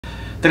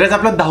तर आज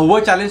आपलं 10वं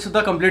चॅलेंज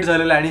सुद्धा कंप्लीट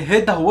झालेलं आहे आणि हे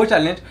 10वं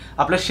चॅलेंज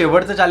आपलं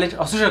शेवटचं चॅलेंज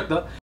असू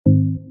शकतं.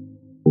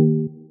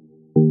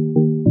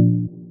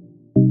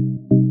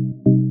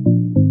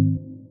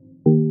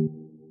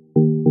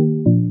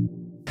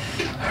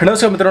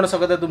 नमस्कार मित्रांनो,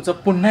 स्वागत आहे तुमचं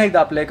पुन्हा एकदा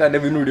आपल्या एका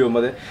नवीन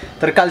व्हिडिओमध्ये.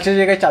 तर कालचे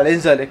जे काही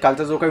चॅलेंज झाले,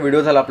 कालचा जो काही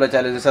व्हिडिओ झाला आपला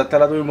चॅलेंजचा,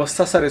 त्याला तुम्ही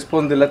मस्त असा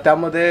रिस्पॉन्स दिला.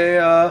 त्यामध्ये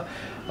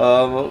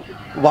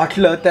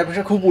वाटलं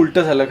त्यापेक्षा खूप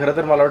उलटं झालं. खरं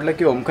तर मला वाटलं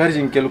की ओमकार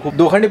जिंकेल. खूप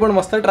दोघांनी पण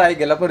मस्त ट्राय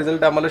केला, पण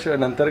रिझल्ट आम्हाला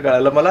नंतर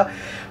कळालं. मला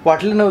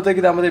वाटलं नव्हतं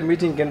की त्यामध्ये मी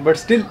जिंकेन, बट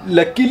स्टील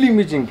लकीली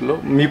मी जिंकलो.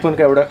 मी पण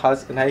काय एवढं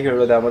खास नाही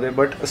खेळलो त्यामध्ये,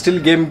 बट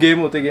स्टील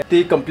गेम होते.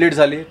 ती कंप्लीट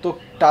झाली, तो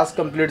टास्क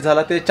कंप्लीट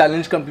झाला, ते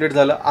चॅलेंज कंप्लीट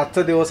झालं.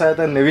 आजचा दिवस आहे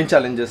आता नवीन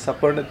चॅलेंजेसचा.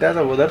 पण त्याच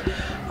अगोदर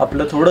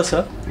आपलं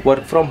थोडंसं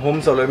वर्क फ्रॉम होम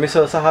चालू आहे. मी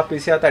सहसा हा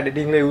PC आता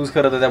एडिटिंगला यूज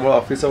करत आहे, त्यामुळे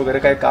ऑफिसचं वगैरे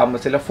काही काम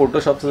असेल या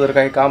फोटोशॉपचं जर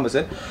काही काम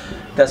असेल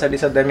त्यासाठी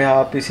सध्या मी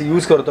हा PC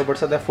यूज करतो. बट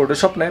सध्या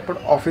फोटोशॉप नाही, पण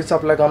ऑफिसचं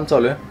आपलं काम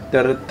चालू आहे.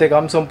 तर ते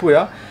काम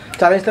संपूया.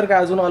 चॅलेंज तर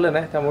काय अजून आलं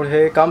नाही, त्यामुळे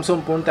हे काम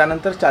संपवून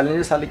त्यानंतर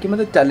चॅलेंजेस आले की मग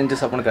ते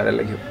चॅलेंजेस आपण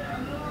करायला घेऊ.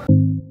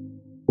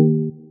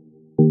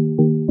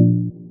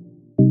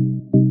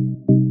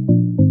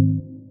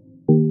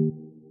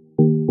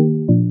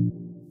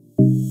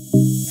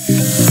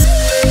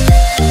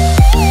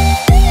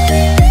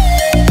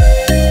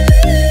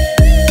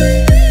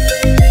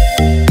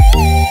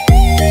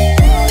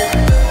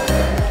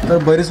 तर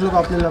बरेच लोक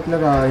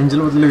आपल्या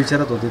एंजलबद्दल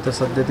विचारत होते, तर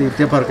सध्या ते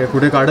इथे फरक आहे,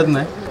 कुठे काढत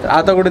नाही. तर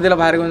आता कुठे तिला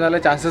बाहेर घेऊन जायला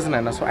चान्सेस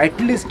नाही ना. सो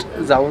ॲटलिस्ट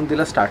जाऊन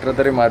तिला स्टार्टर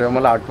तरी मारूया.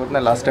 मला आठवत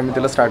नाही लास्ट टाइम मी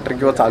तिला स्टार्टर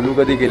किंवा चालू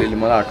कधी केलेली,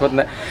 मला आठवत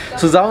नाही.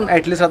 सो जाऊन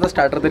ॲटलिस्ट आता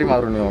स्टार्टर तरी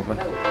मारून येऊ आपण.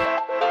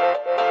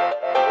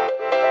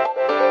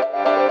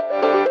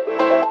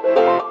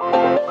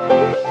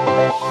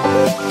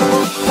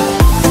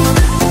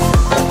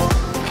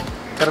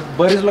 तर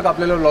बरेच लोक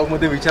आपल्याला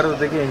व्लॉगमध्ये विचारत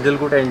होते की एंजल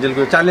कुठे, एंजल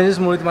कुठे.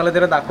 चॅलेंजेसमुळे मला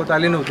तिला दाखवता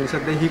आली नव्हती.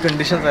 सध्या ही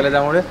कंडिशन झाली,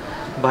 त्यामुळे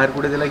बाहेर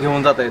कुठे तिला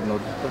घेऊन जाता येत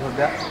नव्हतं. तर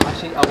सध्या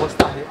अशी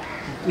अवस्था आहे.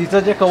 तिचं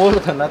जे कवर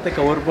होतं ना, ते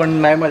कवर पण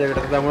नाही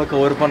माझ्याकडे, त्यामुळे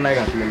कवर पण नाही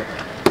घातलेलं.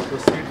 तो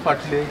सीट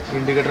फाटले,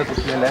 इंडिकेटर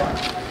तुटलेलं आहे,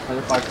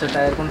 माझ्या पाठचा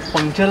टायर पण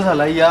पंक्चर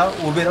झाला. या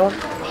उभे राहून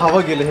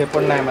हवं गेलं हे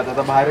पण नाही माहीत.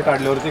 आता बाहेर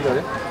काढल्यावरती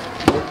करेल.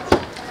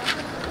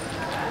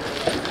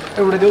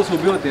 एवढे दिवस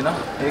उभी होती ना,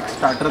 एक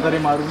स्टार्टर तरी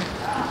मारून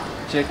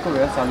चेक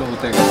करूया चालू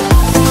होतंय का.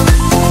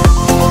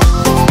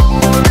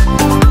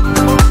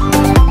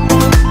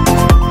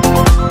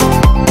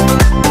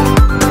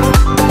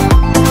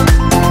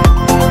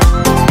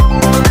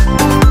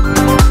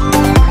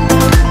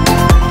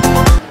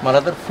 मला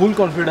तर फुल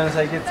कॉन्फिडन्स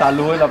आहे की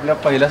चालू होईल आपल्या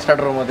पहिल्या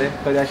स्टार्टरमध्ये.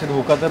 कधी असे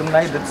धोका तर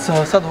नाही देत,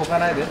 सहसा धोका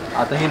नाही देत,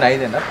 आताही नाही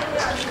देणार.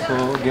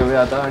 सो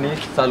घेऊया आता आणि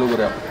चालू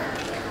करूया.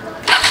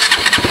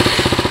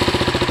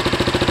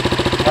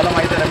 मला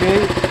माहिती आहे ना, मी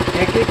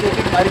एक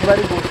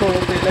बारीक गोष्ट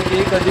ओळखते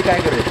की कधी काय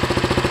करेल.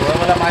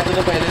 मला माहीत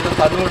होतं पहिले तर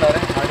चालू होणार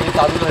आहे आणि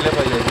चालू झालं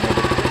पाहिजे.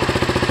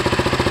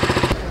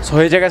 सो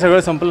हे जे काय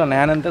सगळं संपलं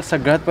नाही, यानंतर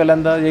सगळ्यात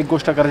पहिल्यांदा एक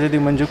गोष्ट करायची ती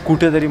म्हणजे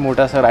कुठेतरी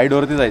मोठा असं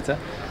राईडवरती जायचं.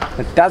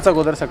 त्याच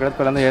अगोदर सगळ्यात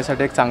पहिल्यांदा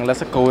यासाठी एक चांगलं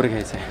असं कवर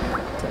घ्यायचं आहे.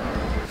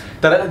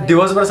 तर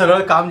दिवसभर सगळं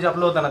काम जे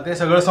आपलं होतं ना, ते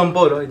सगळं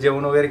संपवलं,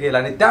 जेवण वगैरे केलं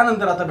आणि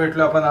त्यानंतर आता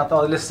भेटलो आपण. आता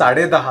वाजले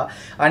 10:30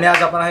 आणि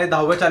आज आपण हे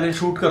 10वं चॅलेंज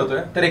शूट करतोय.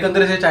 तर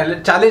एकंदरीत हे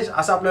चॅलेंज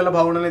असं आपल्याला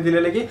भावनाने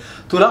दिलेलं आहे की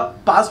तुला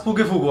 5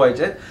 फुगे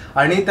फुगवायचे आहेत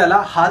आणि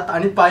त्याला हात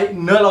आणि पाय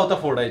न लावता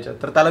फोडायचे.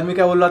 तर त्याला मी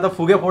काय बोललो, आता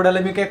फुगे फोडायला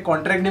मी काय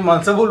कॉन्ट्रॅक्टनी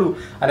माणसं बोलू,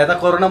 आणि आता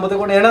कोरोनामध्ये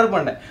कोण येणार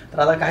पण नाही. तर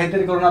आता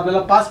काहीतरी करून आपल्याला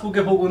 5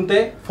 फुगे फुगून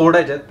ते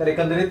फोडायचे आहेत. तर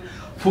एकंदरीत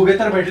फुगे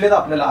तर भेटलेत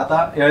आपल्याला.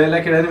 आता येळेला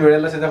खेळाने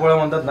वेळेला सीताफळ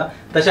म्हणतात ना,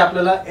 तसे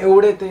आपल्याला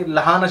एवढे ते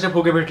लहान असे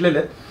फुगे भेटलेले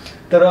आहेत.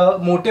 तर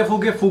मोठे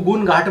फुगे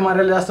फुगून गाठ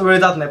मारायला जास्त वेळ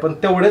जात नाही, पण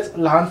तेवढेच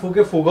लहान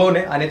फुगे फुगवणे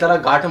आणि त्याला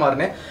गाठ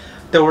मारणे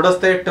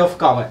तेवढंच ते टफ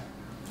काम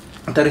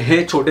आहे. तर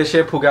हे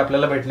छोटेसे फुगे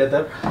आपल्याला भेटले.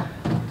 तर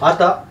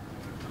आता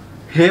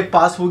हे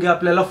 5 फुगे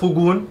आपल्याला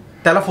फुगवून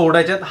त्याला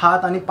फोडायचे आहेत,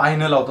 हात आणि पाय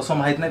न लावतो. सो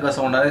माहीत नाही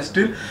कसं होणार आहे.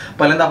 स्टील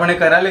पहिल्यांदा आपण हे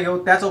करायला घेऊ,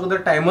 त्याच अगोदर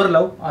टायमर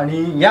लावू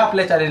आणि या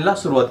आपल्या चॅलेंजला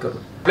सुरुवात करू.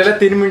 आपल्याला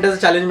 3 मिनिटाचं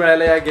चॅलेंज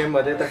मिळालं या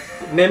गेममध्ये. तर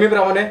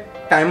नेहमीप्रमाणे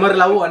टायमर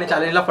लावू आणि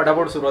चॅलेंजला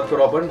फटाफट सुरुवात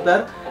करू आपण.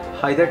 तर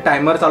हा इथे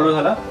टायमर चालू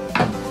झाला.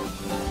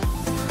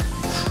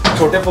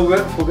 छोटे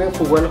फुगे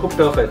फुगवायला खूप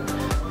टफ आहेत.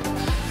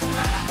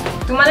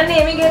 तुम्हाला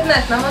नेहमी घेत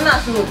नाहीत ना, म्हणून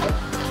असं होतं.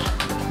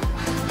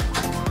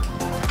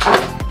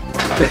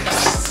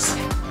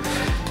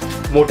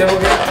 मोठे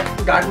फुगे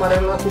गाठ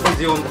मारायला खूप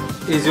इझी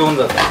होऊन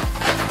जातं.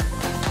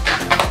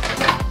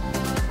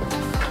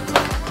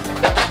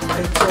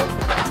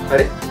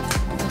 अरे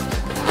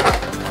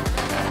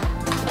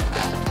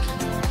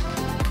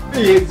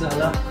एक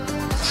झाला.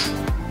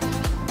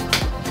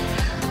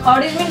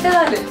 2.5 मिनिटं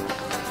झाले.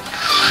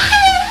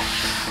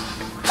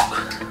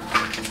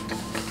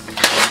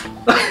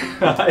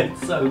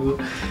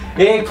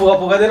 एक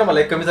फुगा दे ना मला,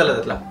 एक कमी झाला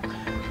त्यातला.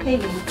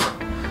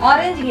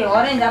 ऑरेंज घे,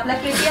 ऑरेंज आपला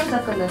KTMचा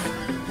कलर.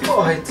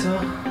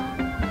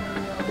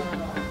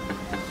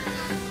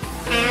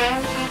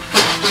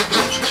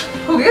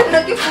 फुगे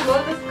नक्की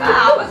फुगवतोस का?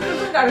 आवाज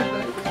करून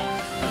काढतोय.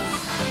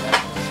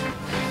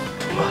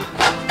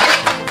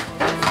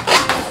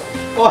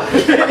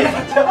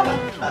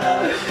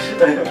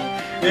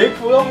 एक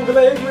फुगा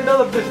फुगला 1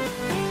 मिनिटात.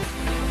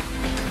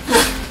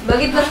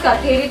 बघितलंस का,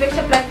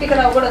 थेअरीपेक्षा प्रॅक्टिकल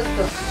अवघड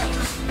असतं.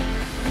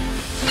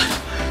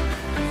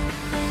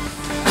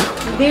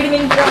 1.5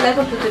 मिनिट झालाय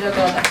फक्त तुझ्या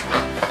तो आता.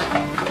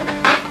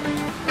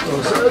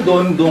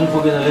 दोन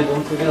फुगे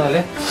झाले.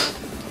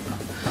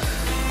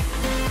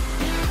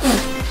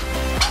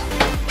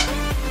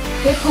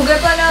 हे फुगे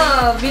पण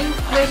बिन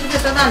पैसे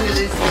देतात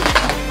आणलेले.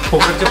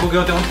 फुगटचे फुगे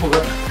होते म्हणून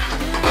फुगट.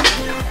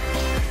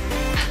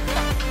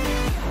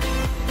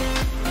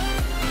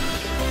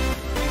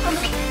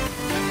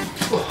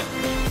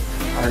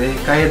 अरे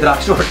काय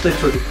द्राक्ष वाटतंय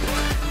छोटी.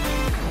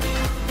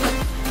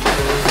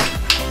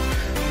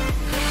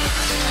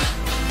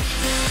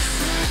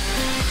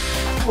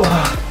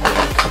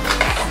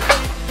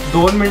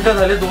 दोन मिनिटं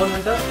झाले. 2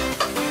 मिनिटं.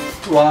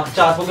 वा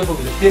 4 फुगे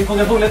फुगले. 3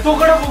 फुगे फुगले. तू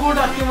कडे फुगू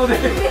टाकी मध्ये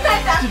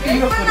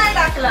नाही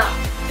टाकला.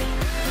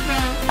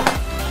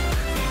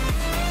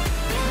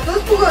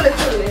 तूच फुगवले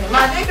सोडले.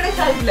 माझ्या इकडे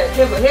साईडला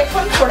हे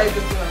पण फोडायचं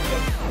तू.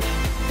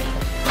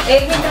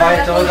 1 मिनिट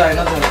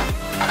जायला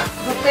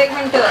फक्त 1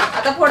 मिनिट.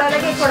 आता फोडायला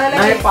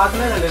घे. 5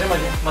 नाही झाले रे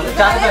माझे. मला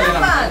 4 झाले ना.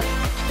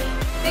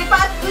 ते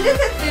 5 तुझेच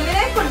आहेत. मी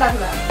नाही पण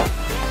टाकला.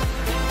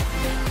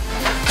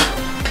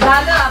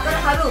 झालं आपण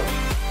हारू.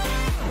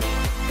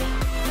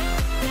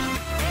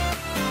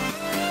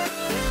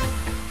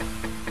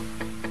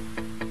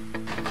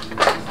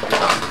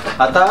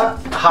 आता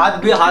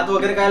हात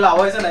वगैरे काय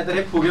लावायचं नाही तर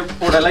हे फुगे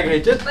फोडायला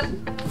घ्यायचे.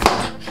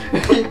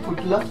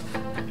 फुटला.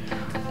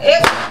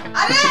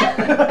 अरे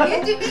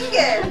हे चिटिंग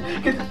आहे.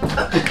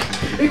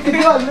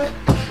 किती वाजले?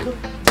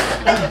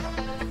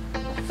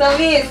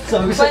 26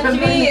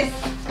 25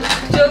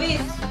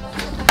 24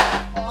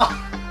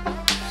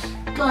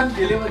 कान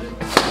गेले माझे.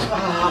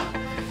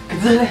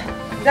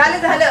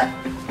 झालं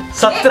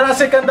 17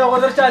 सेकंद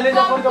अगोदर चॅलेंज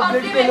आपण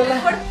कंप्लीट केलेलं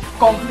आहे.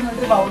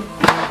 कॉम्प्लिमेंटरी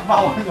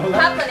 52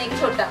 हा पण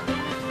एक छोटा.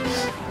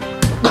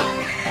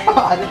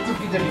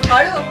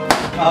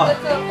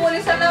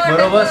 पोलिसांना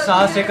बरोबर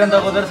 6 सेकंद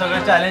अगोदर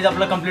सगळं चॅलेंज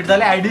आपलं कंप्लीट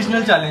झालं.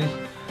 Additional challenge.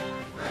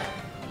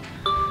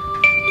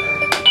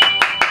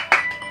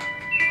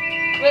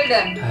 वेल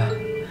डन.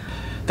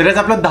 तर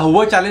आपलं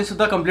 10वं चॅलेंज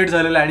सुद्धा कंप्लीट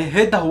झालेलं आहे आणि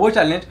हे 10वं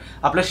चॅलेंज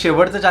आपलं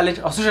शेवटचं चॅलेंज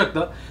असू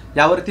शकतं.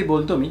 यावरती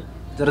बोलतो मी.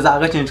 जर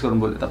जागा चेंज करून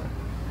बोलत आपण.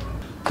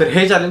 तर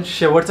हे चॅलेंज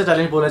शेवटचं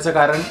चॅलेंज बोलायचं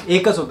कारण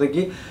एकच होतं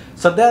की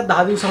सध्या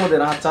 10 दिवसामध्ये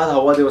ना, आजचा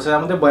 10वा दिवस आहे.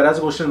 यामध्ये बऱ्याच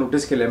गोष्टी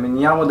नोटीस केल्या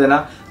मी. यामध्ये ना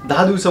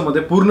 10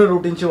 दिवसामध्ये पूर्ण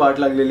रुटीनची वाट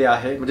लागलेली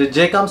आहे. म्हणजे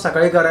जे काम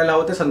सकाळी करायला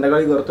हवं ते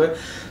संध्याकाळी करतोय.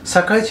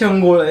 सकाळची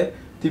अंघोळ आहे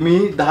ती मी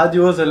 10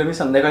 दिवस झालं मी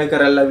संध्याकाळी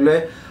करायला लागलोय.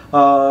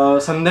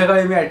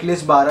 संध्याकाळी मी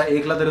ॲटलिस्ट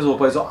 12-1ला तरी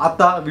झोपायचो.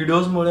 आता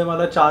व्हिडिओजमुळे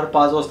मला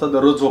 4-5 वाजता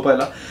दररोज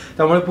झोपायला.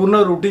 त्यामुळे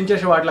पूर्ण रुटीनची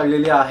अशी वाट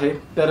लागलेली आहे.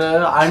 तर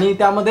आणि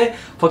त्यामध्ये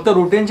फक्त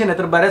रुटीनची नाही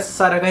तर बऱ्याच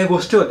साऱ्या काही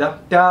गोष्टी होत्या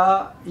त्या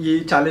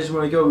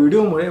चॅलेंजमुळे किंवा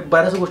व्हिडिओमुळे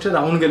बऱ्याच गोष्टी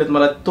राहून गेलेत.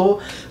 मला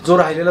तो जो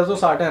राहिलेला जो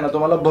साठा आहे ना तो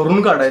मला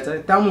भरून काढायचा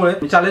आहे. त्यामुळे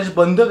मी चॅलेंज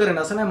बंद करेन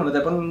असं नाही म्हणत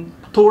आहे, पण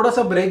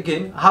थोडासा ब्रेक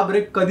घेईन. हा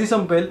ब्रेक कधी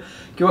संपेल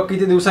किंवा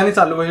किती दिवसांनी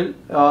चालू होईल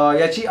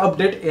याची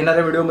अपडेट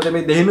येणाऱ्या व्हिडिओमध्ये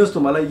मी देईनच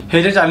तुम्हाला.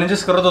 हे जे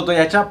चॅलेंजेस करत होतो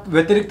याच्या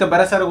व्यतिरिक्त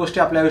बऱ्याच साऱ्या गोष्टी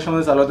आपल्या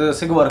आयुष्यामध्ये चालू होत्या.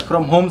 जसं की वर्क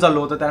फ्रॉम होम चालू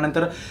होतं.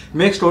 त्यानंतर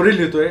मी एक स्टोरी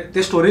लिहितोय.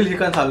 ते स्टोरी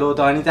लिहिणं चालू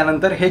होतं आणि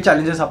त्यानंतर हे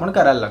चॅलेंजेस आपण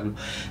करायला लागलो.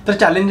 तर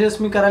चॅलेंजेस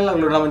मी करायला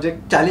लागलो ना, म्हणजे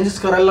चॅलेंजेस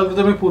करायला लागलो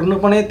तर मी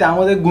पूर्णपणे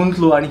त्यामध्ये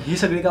गुंतलो आणि ही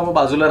सगळी कामं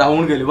बाजूला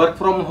राहून गेली. वर्क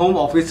फ्रॉम होम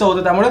ऑफिसचं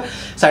होतं त्यामुळे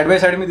साईड बाय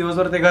साईड मी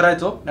दिवसभर ते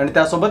करायचो आणि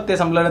त्यासोबत ते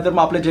संपल्यानंतर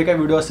मग आपले जे काही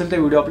व्हिडिओ असतील ते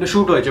व्हिडिओ आपले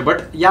शूट व्हायचे.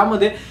 बट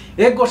यामध्ये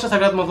एक गोष्ट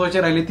सगळ्यात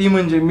महत्त्वाची राहिली ती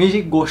म्हणजे मी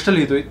जी गोष्ट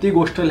लिहितोय ती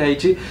गोष्ट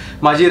लिहायची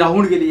माझी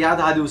राहून गेली या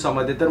 10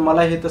 दिवसामध्ये. तर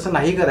मला हे तसं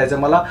नाही करायचं.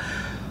 मला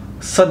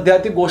सध्या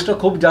ती गोष्ट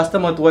खूप जास्त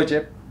महत्त्वाची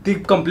आहे ती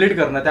कंप्लीट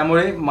करणं.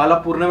 त्यामुळे मला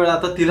पूर्ण वेळ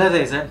आता तिला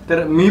द्यायचं आहे.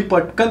 तर मी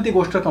पटकन ती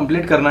गोष्ट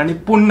कंप्लीट करणं आणि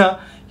पुन्हा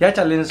या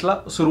चॅलेंजला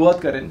सुरुवात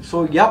करेन.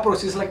 सो या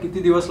प्रोसेसला किती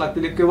दिवस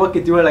लागतील किंवा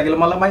किती वेळ लागेल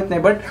मला माहीत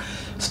नाही.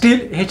 बट स्टील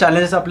हे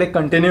चॅलेंजेस आपले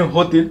कंटिन्यू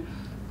होतील.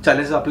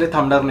 चॅलेंजेस आपले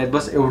थांबणार नाहीत.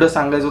 बस एवढं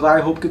सांगायचं होतं.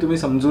 आय होप की तुम्ही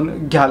समजून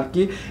घ्याल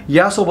की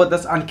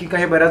यासोबतच आणखी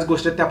काही बऱ्याच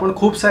गोष्टी आहेत त्या पण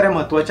खूप साऱ्या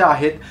महत्त्वाच्या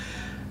आहेत.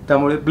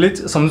 त्यामुळे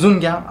प्लीज समजून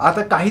घ्या.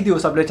 आता काही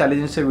दिवस आपल्या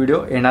चॅलेंजेसचे व्हिडिओ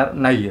येणार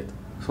नाही आहेत.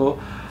 सो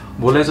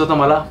बोलायचं होतं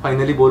मला,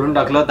 फायनली बोलून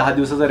टाकलं. 10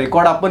 दिवसाचा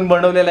रेकॉर्ड आपण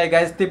बनवलेला आहे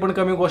गाईज. ते पण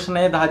कमी गोष्ट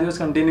नाही 10 दिवस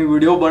कंटिन्यू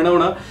व्हिडिओ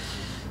बनवणं.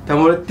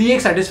 त्यामुळे ती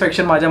एक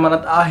सॅटिस्फॅक्शन माझ्या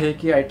मनात आहे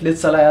की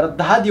ॲटलिस्ट चला यार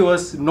 10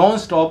 दिवस नॉन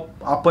स्टॉप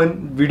आपण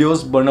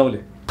व्हिडिओज बनवले.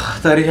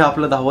 तरी हे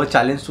आपलं 10वं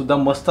चॅलेंजसुद्धा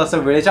मस्त असं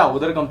वेळेच्या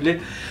अगोदर कंप्लीट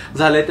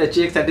झालं आहे.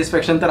 त्याची एक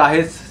सॅटिस्फॅक्शन तर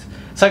आहेच.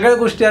 सगळ्या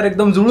गोष्टी यार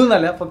एकदम जुळून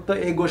आल्या. फक्त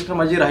एक गोष्ट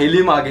माझी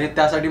राहिली मागे.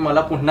 त्यासाठी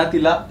मला पुन्हा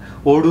तिला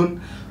ओढून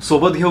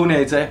सोबत घेऊन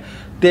यायचं आहे.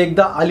 ते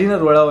एकदा आली ना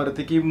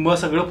रुळावरती की मग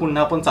सगळं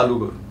पुन्हा आपण चालू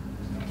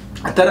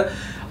करू. तर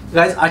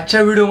गाईज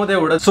आजच्या व्हिडिओमध्ये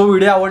एवढं. सो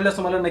व्हिडिओ आवडल्यास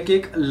तुम्हाला नक्की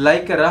एक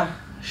लाईक करा,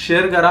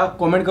 शेअर करा,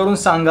 कमेंट करून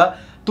सांगा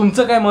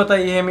तुमचं काय मत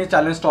आहे हे मी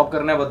चॅलेंज स्टॉप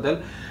करण्याबद्दल.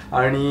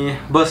 आणि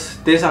बस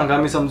ते सांगा,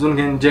 मी समजून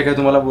घेईन जे काही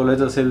तुम्हाला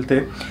बोलायचं असेल ते.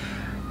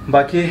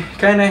 बाकी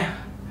काय नाही,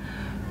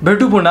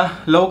 भेटू पुन्हा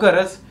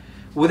लवकरच.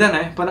 उद्या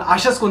नाही पण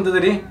अशाच कोणत्या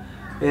तरी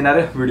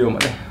येणाऱ्या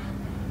व्हिडिओमध्ये.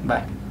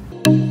 बाय.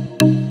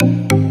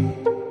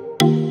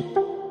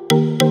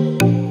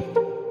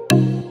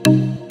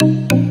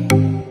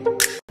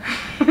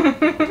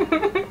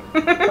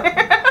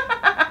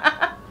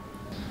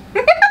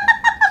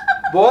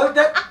 बोल. बोल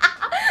त्या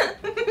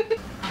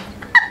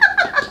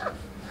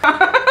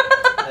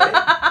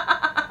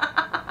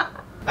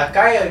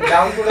काय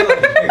जाऊन कुठे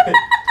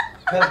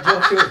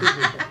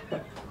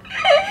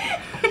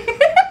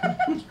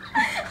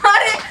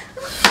अरे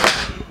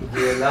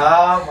गेला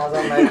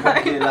माझा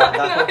नाही गेला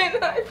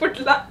नाही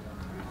फुटला.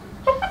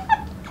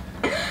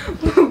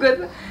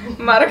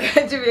 मार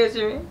खायची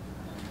वेळची मी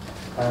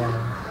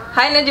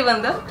हाय ना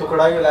जिवंत.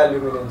 तुकडा गेला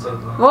अल्युमिनियमचा.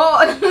 हो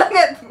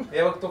लगेच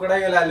हे बघ तुकडा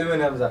गेला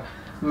अल्युमिनियमचा.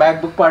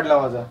 मॅकबुक पाडला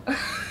माझा.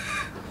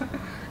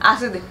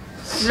 असू दे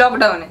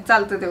लॉकडाऊन आहे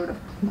चालतं तेवढं.